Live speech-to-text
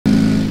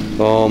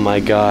Oh my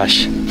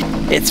gosh.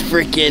 It's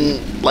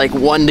freaking like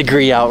 1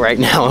 degree out right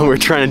now and we're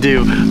trying to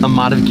do a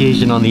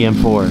modification on the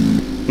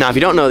M4. Now, if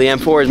you don't know, the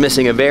M4 is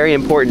missing a very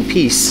important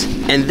piece,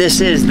 and this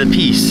is the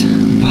piece.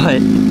 But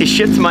it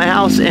shipped to my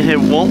house and it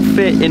won't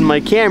fit in my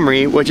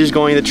Camry, which is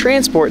going to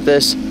transport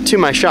this to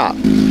my shop.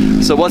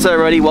 So what's up,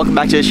 everybody? Welcome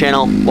back to the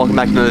channel. Welcome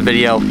back to another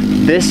video.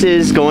 This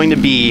is going to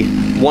be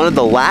one of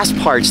the last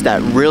parts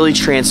that really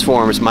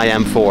transforms my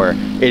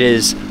M4. It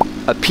is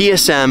a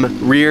PSM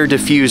rear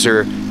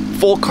diffuser,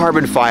 full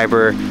carbon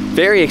fiber,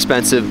 very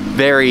expensive,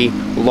 very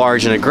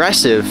large and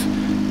aggressive,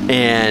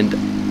 and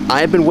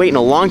I've been waiting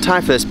a long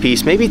time for this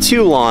piece, maybe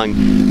too long,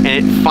 and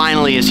it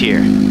finally is here.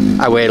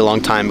 I waited a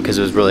long time because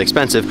it was really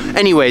expensive.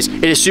 Anyways,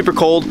 it is super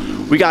cold.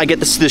 We gotta get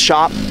this to the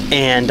shop,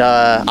 and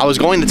I was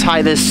going to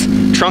tie this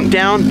trunk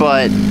down,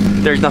 but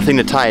there's nothing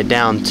to tie it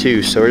down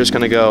to, so we're just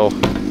gonna go.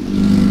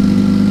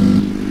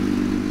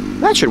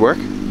 That should work.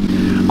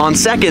 On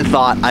second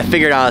thought, I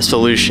figured out a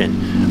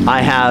solution.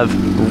 I have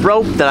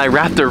rope that I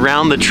wrapped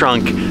around the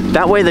trunk.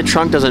 That way the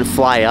trunk doesn't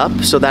fly up,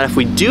 so that if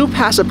we do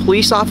pass a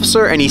police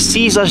officer and he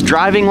sees us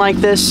driving like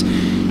this,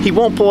 he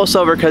won't pull us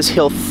over because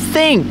he'll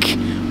think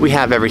we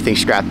have everything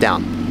strapped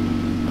down.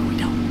 But we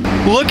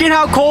don't. Look at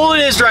how cold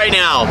it is right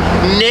now.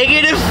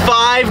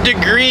 -5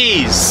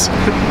 degrees.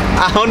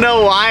 I don't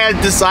know why I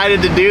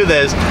decided to do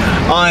this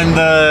on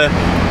the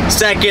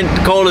second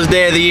coldest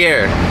day of the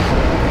year.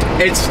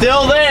 It's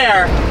still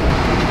there.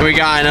 We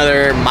got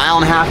another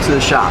 1.5 miles to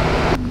the shop.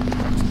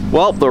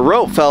 Well, the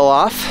rope fell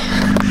off.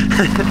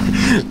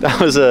 That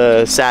was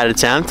a sad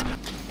attempt.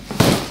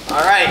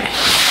 All right.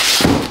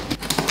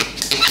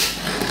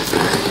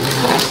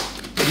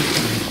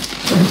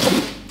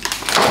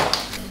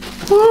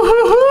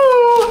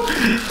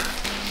 Woo-hoo-hoo.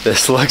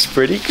 This looks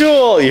pretty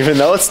cool, even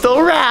though it's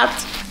still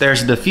wrapped.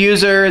 There's the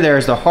diffuser,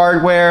 there's the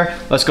hardware.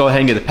 Let's go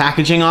ahead and get the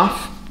packaging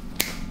off.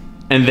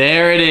 And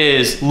there it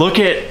is. Look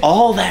at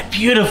all that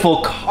beautiful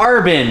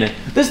carbon.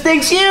 This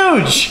thing's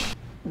huge.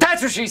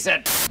 That's what she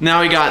said. Now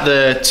we got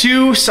the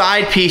 2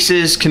 side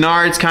pieces,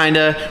 canards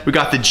kinda. We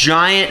got the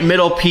giant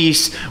middle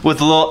piece with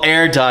the little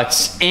air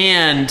ducts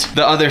and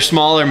the other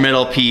smaller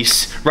middle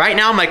piece. Right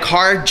now my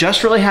car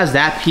just really has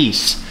that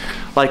piece.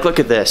 Like, look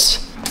at this.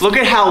 Look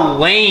at how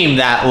lame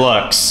that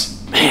looks.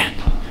 Man,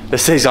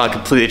 this thing's gonna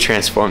completely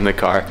transform the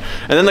car.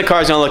 And then the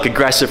car's gonna look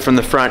aggressive from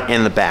the front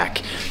and the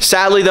back.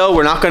 Sadly though,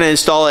 we're not gonna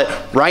install it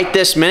right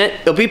this minute.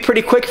 It'll be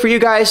pretty quick for you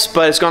guys,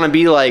 but it's gonna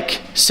be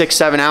like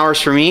 6-7 hours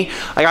for me.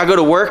 I gotta go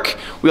to work.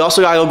 We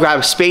also gotta go grab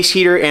a space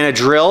heater and a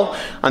drill.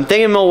 I'm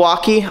thinking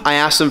Milwaukee. I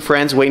asked some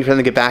friends, waiting for them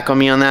to get back on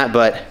me on that,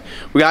 but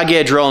we gotta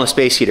get a drill and a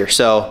space heater.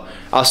 So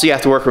I'll see you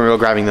after work when we go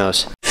grabbing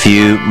those.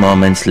 Few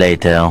moments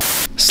later.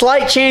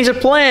 Slight change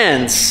of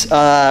plans.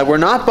 We're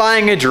not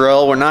buying a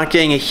drill. We're not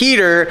getting a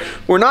heater.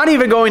 We're not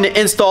even going to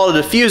install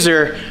the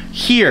diffuser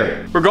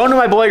here. We're going to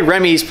my boy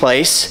Remy's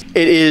place.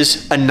 It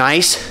is a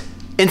nice,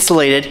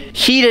 insulated,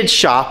 heated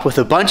shop with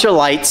a bunch of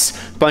lights,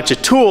 a bunch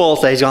of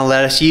tools that he's gonna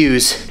let us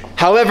use.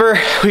 However,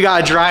 we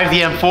gotta drive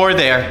the M4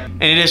 there,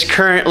 and it is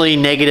currently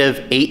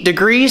 -8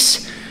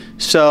 degrees.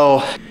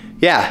 So,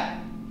 yeah,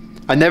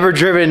 I've never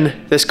driven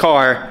this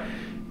car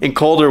in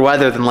colder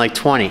weather than like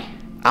 20.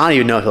 I don't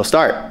even know if he'll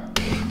start.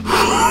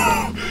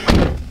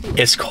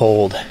 It's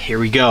cold. Here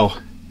we go.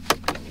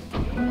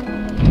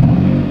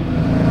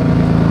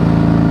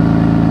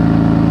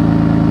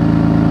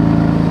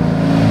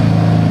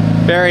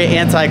 Very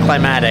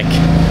anticlimactic.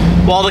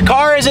 While the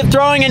car isn't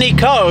throwing any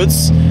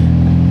codes,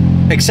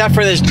 except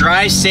for this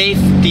dry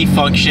safety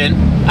function,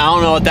 I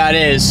don't know what that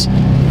is,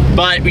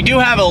 but we do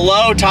have a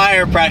low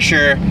tire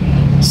pressure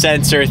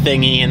sensor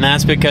thingy, and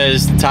that's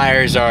because the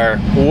tires are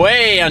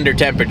way under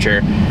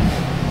temperature.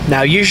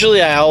 Now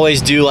usually I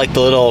always do like the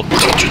little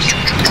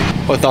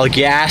with all the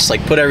gas,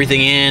 like put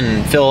everything in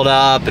and fill it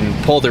up and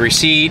pull the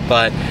receipt,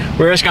 but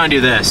we're just gonna do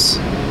this.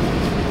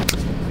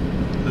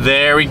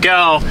 There we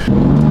go.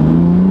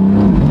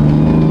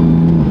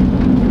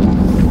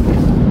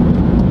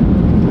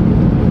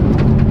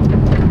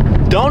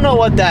 Don't know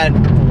what that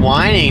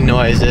whining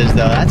noise is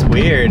though, that's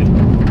weird.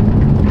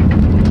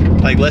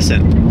 Like,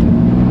 listen.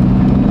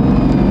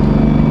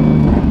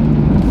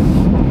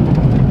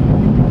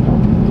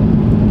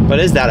 What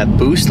is that, a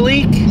boost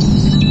leak?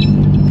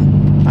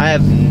 I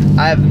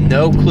have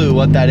no clue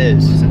what that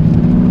is.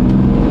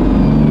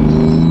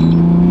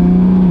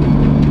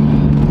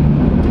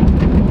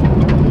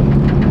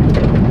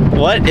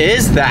 What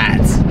is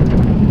that?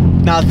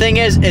 Now the thing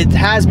is, it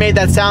has made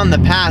that sound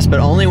in the past, but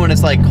only when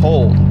it's like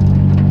cold.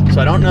 So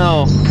I don't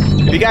know.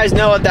 If you guys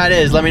know what that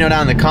is, let me know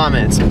down in the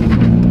comments.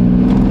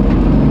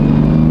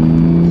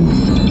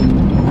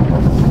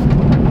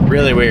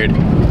 Really weird.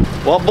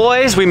 Well,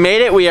 boys, we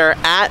made it. We are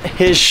at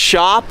his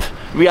shop.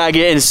 We gotta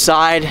get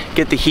inside,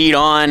 get the heat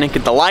on,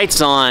 get the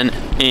lights on,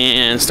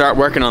 and start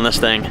working on this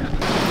thing.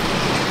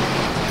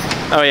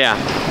 Oh yeah,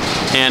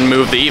 and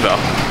move the Evo.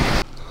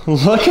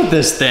 Look at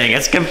this thing,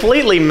 it's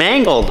completely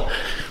mangled.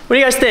 What do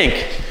you guys think?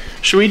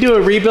 Should we do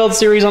a rebuild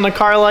series on a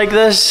car like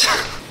this?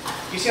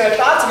 You see, my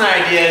thoughts and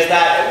idea is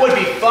that it would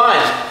be fun,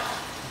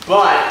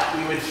 but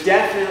we would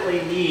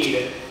definitely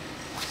need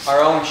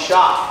our own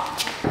shop.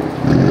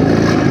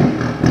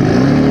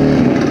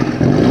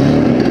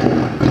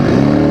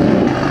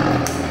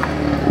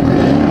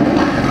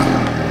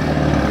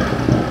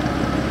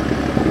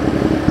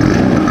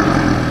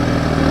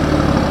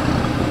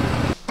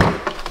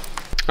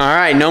 All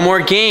right, no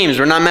more games.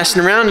 We're not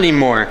messing around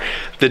anymore.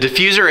 The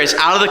diffuser is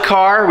out of the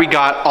car. We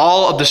got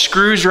all of the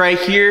screws right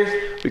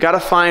here. We gotta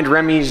find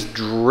Remy's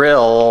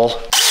drill.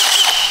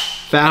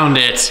 Found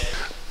it.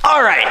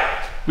 All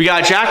right, we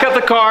gotta jack up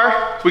the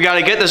car. We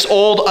gotta get this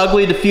old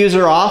ugly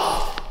diffuser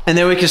off, and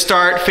then we can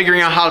start figuring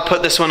out how to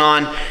put this one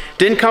on.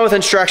 Didn't come with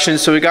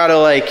instructions, so we gotta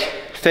like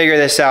figure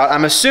this out.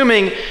 I'm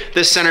assuming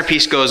this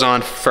centerpiece goes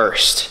on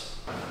first.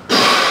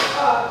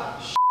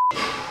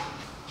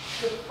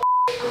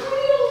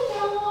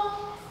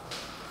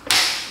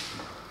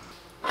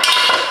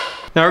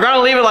 Now we're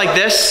gonna leave it like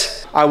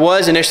this. I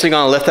was initially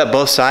gonna lift up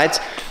both sides,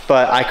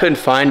 but I couldn't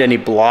find any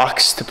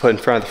blocks to put in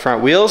front of the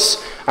front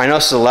wheels. I know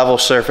this is a level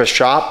surface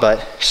shop,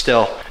 but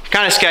still,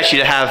 kind of sketchy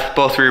to have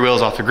both rear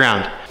wheels off the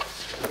ground.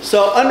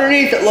 So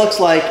underneath it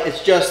looks like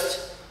it's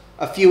just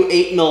a few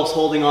 8mm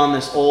holding on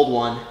this old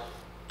one.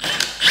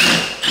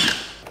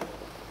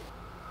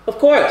 Of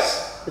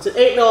course, it's an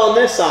 8mm on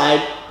this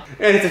side,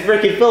 and it's a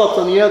freaking Phillips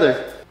on the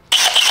other.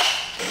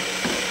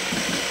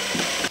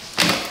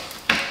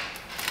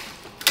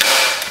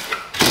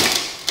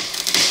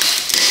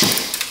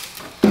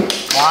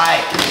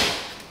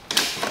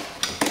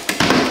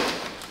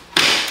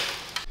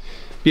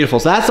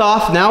 Beautiful, so that's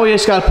off. Now we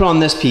just gotta put on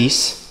this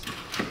piece.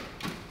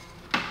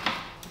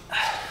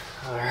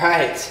 All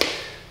right,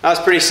 that was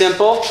pretty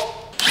simple.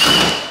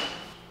 I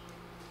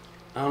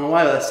don't know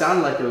why, but that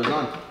sounded like it was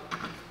on.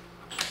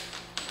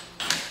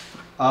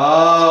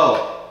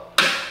 Oh,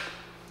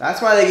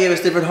 that's why they gave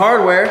us different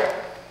hardware.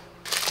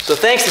 So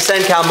thanks to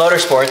SenCal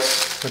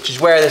Motorsports, which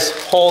is where this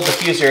whole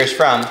diffuser is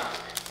from,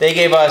 they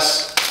gave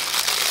us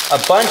a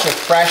bunch of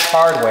fresh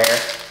hardware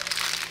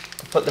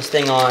to put this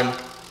thing on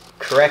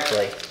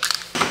correctly.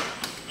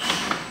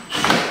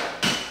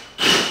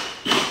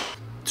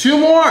 2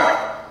 more!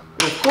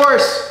 And of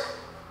course,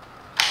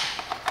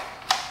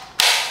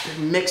 they're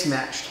mix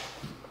matched.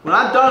 When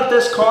I'm done with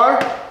this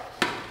car,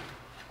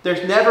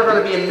 there's never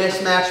going to be a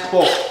mismatched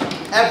bolt,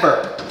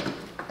 ever.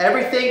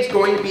 Everything's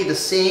going to be the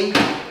same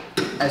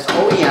as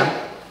OEM.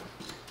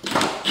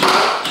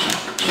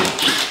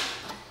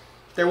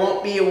 There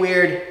won't be a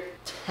weird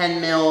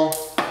 10mm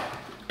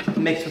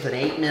mixed with an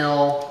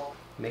 8mm,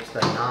 mixed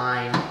with a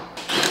 9.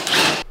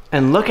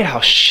 And look at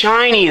how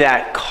shiny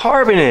that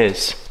carbon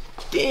is.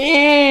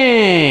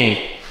 Dang!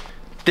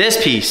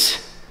 This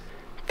piece,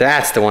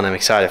 that's the one I'm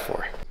excited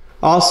for.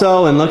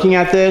 Also, in looking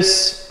at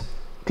this,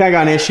 kind of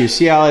got an issue.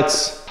 See how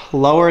it's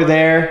lower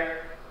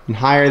there and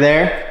higher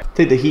there? I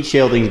think the heat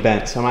shielding's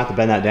bent, so I'm gonna have to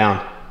bend that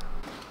down.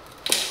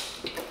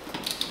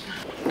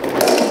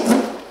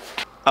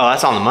 Oh,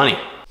 that's on the money.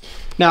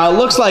 Now, it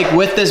looks like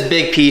with this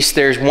big piece,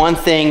 there's one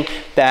thing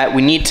that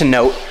we need to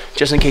note,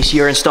 just in case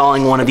you're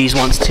installing one of these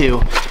ones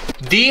too.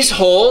 These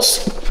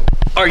holes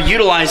are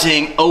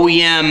utilizing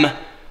OEM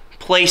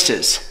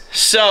places.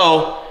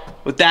 So,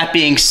 with that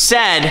being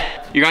said,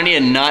 you're gonna need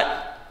a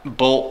nut,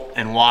 bolt,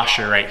 and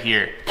washer right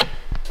here.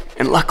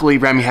 And luckily,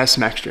 Remy has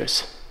some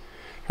extras.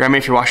 Remy,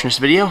 if you're watching this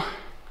video,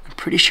 I'm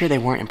pretty sure they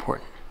weren't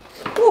important.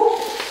 Woo,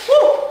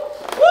 woo,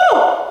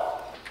 woo!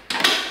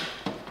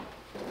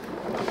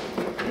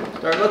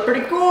 Starting to look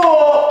pretty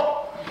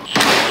cool.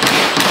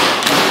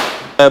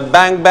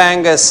 Bang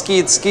bang,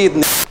 skeet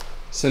skeet.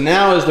 So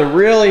now is the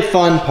really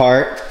fun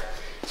part.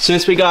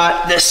 Since we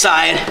got this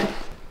side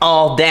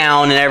all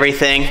down and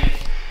everything,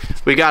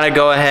 we gotta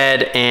go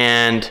ahead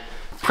and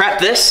prep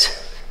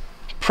this.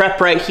 Prep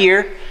right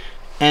here,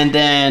 and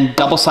then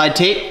double side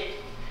tape.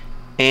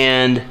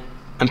 And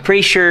I'm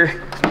pretty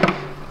sure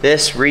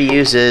this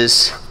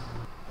reuses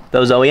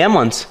those OEM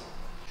ones.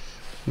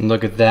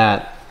 Look at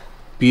that.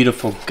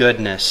 Beautiful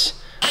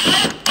goodness.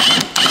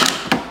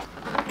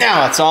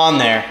 Now it's on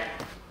there.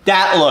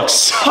 That looks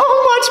so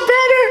much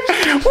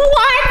better.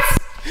 What?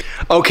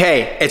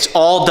 Okay, it's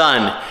all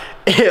done.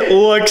 It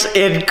looks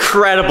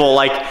incredible,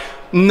 like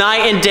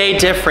night and day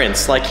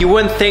difference. Like you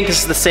wouldn't think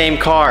this is the same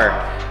car.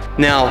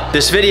 Now,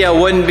 this video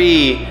wouldn't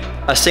be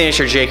a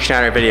signature Jake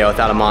Schnatter video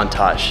without a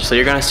montage. So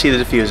you're gonna see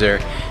the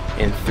diffuser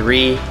in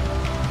 3,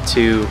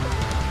 2,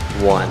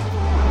 1.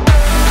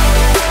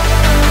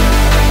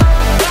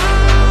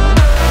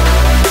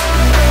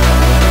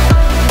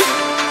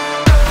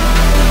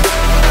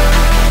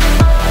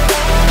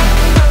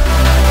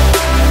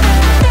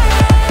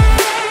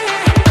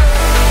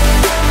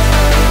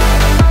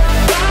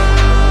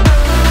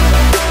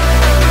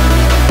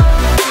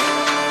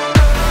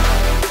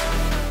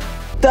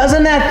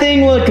 Doesn't that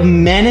thing look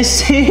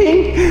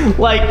menacing?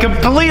 Like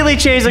completely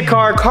changed the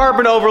car,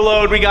 carbon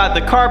overload. We got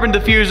the carbon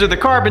diffuser, the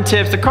carbon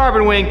tips, the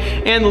carbon wing,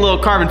 and the little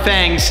carbon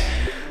fangs.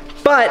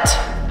 But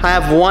I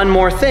have one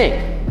more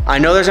thing. I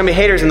know there's gonna be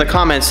haters in the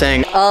comments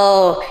saying,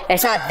 oh,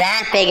 it's not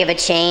that big of a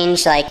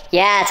change. Like,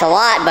 yeah, it's a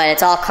lot, but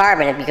it's all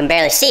carbon and you can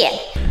barely see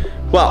it.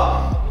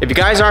 Well, if you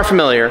guys aren't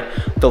familiar,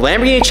 the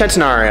Lamborghini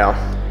Centenario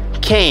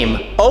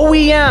came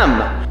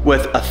OEM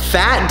with a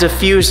fat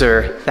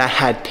diffuser that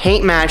had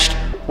paint matched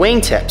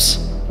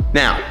wingtips.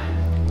 Now,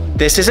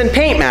 this isn't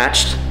paint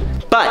matched,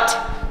 but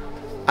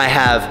I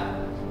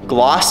have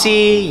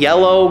glossy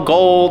yellow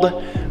gold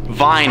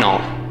vinyl.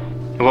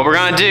 And what we're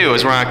gonna do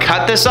is we're gonna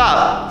cut this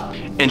up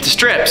into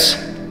strips,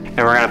 and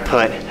we're gonna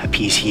put a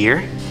piece here,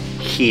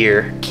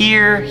 here,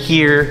 here,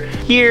 here,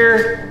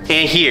 here,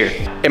 and here.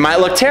 It might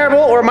look terrible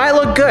or it might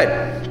look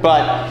good,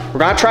 but we're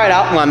gonna try it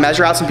out. I'm gonna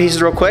measure out some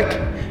pieces real quick,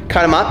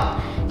 cut them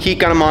up, heat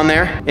gun them on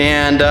there,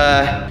 and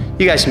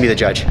you guys can be the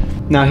judge.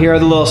 Now here are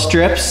the little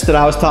strips that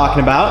I was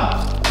talking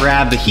about.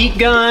 Grab the heat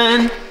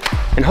gun,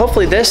 and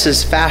hopefully this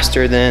is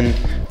faster than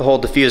the whole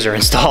diffuser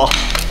install.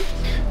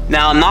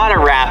 Now I'm not a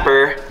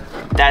rapper,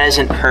 that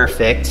isn't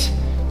perfect,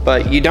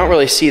 but you don't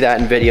really see that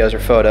in videos or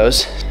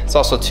photos. It's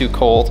also too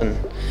cold and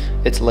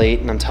it's late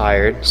and I'm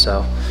tired,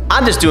 so.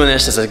 I'm just doing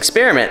this as an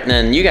experiment, and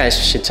then you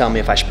guys should tell me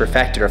if I should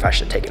perfect it or if I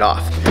should take it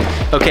off.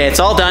 Okay, it's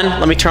all done.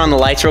 Let me turn on the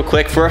lights real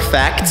quick for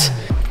effect.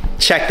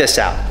 Check this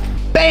out.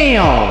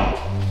 Bam!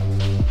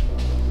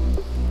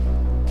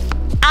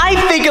 I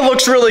think it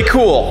looks really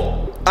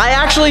cool. I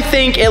actually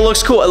think it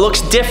looks cool. It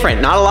looks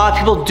different. Not a lot of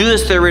people do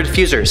this to their rear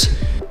diffusers.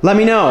 Let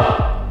me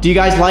know. Do you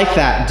guys like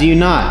that? Do you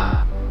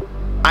not?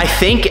 I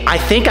think I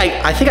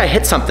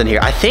hit something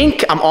here. I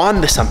think I'm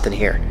on to something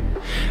here.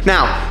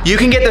 Now, you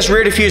can get this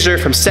rear diffuser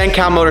from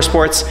SenCal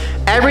Motorsports.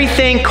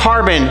 Everything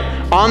carbon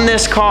on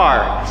this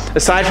car,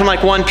 aside from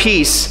like one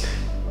piece,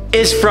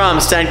 is from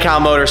SenCal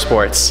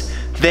Motorsports.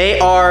 They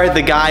are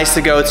the guys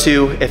to go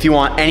to if you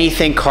want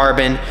anything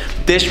carbon.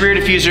 This rear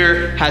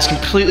diffuser has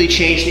completely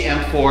changed the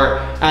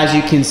M4. As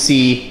you can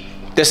see,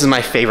 this is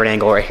my favorite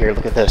angle right here.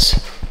 Look at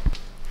this.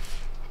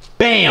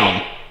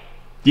 Bam!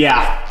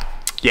 Yeah.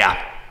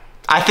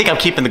 I think I'm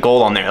keeping the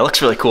gold on there. It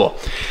looks really cool.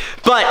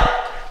 But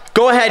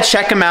go ahead,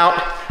 check them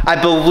out. I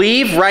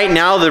believe right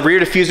now the rear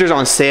diffuser is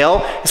on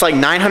sale. It's like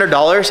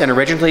 $900 and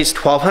originally it's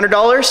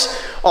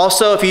 $1,200.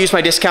 Also, if you use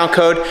my discount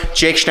code,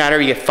 Jake Schnatter,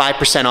 you get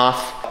 5%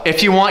 off.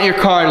 If you want your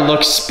car to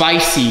look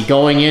spicy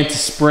going into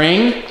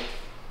spring,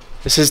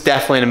 this is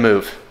definitely a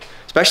move.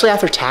 Especially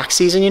after tax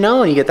season, you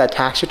know, and you get that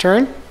tax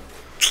return.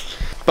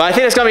 But I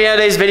think that's gonna be the end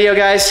of today's video,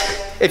 guys.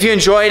 If you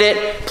enjoyed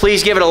it,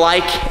 please give it a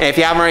like. And if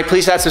you haven't already,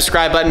 please hit that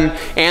subscribe button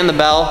and the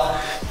bell.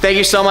 Thank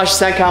you so much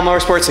to SenCal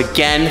Motorsports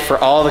again for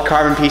all the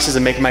carbon pieces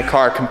and making my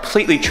car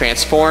completely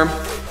transform.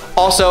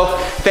 Also,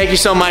 thank you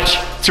so much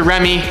to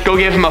Remy. Go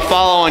give him a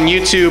follow on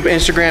YouTube,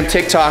 Instagram,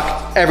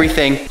 TikTok,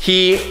 everything.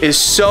 He is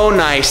so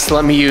nice to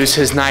let me use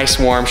his nice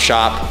warm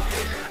shop.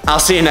 I'll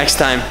see you next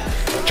time.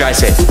 Drive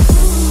safe.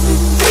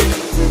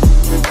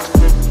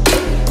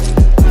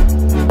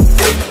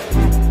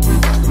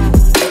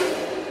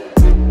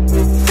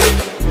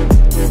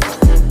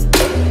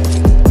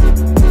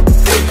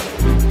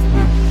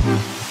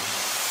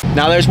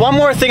 Now there's one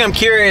more thing I'm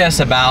curious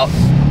about.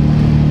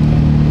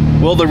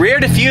 Will the rear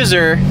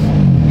diffuser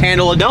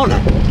handle a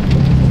donut?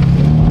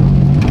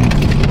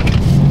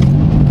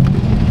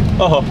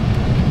 Oh,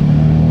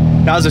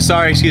 that was a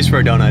sorry excuse for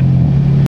a donut.